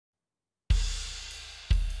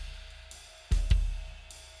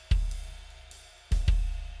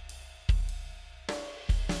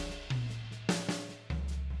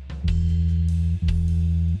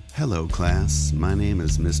Hello class, my name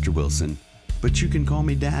is Mr. Wilson, but you can call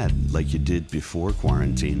me Dad like you did before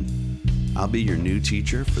quarantine. I'll be your new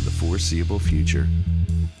teacher for the foreseeable future.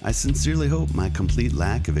 I sincerely hope my complete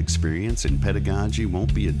lack of experience in pedagogy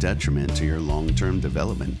won't be a detriment to your long-term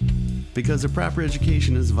development, because a proper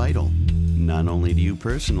education is vital, not only to you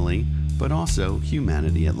personally, but also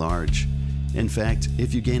humanity at large. In fact,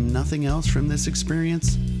 if you gain nothing else from this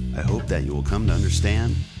experience, I hope that you will come to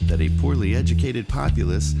understand that a poorly educated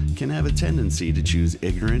populace can have a tendency to choose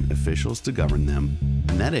ignorant officials to govern them,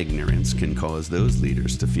 and that ignorance can cause those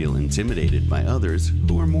leaders to feel intimidated by others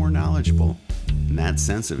who are more knowledgeable. And that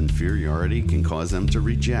sense of inferiority can cause them to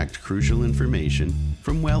reject crucial information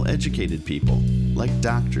from well-educated people, like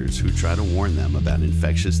doctors who try to warn them about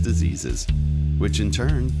infectious diseases, which in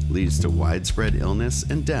turn leads to widespread illness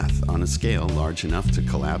and death on a scale large enough to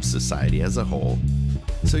collapse society as a whole.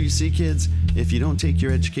 So you see, kids, if you don't take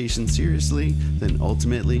your education seriously, then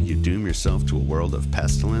ultimately you doom yourself to a world of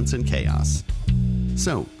pestilence and chaos.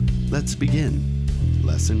 So, let's begin.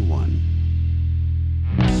 Lesson 1.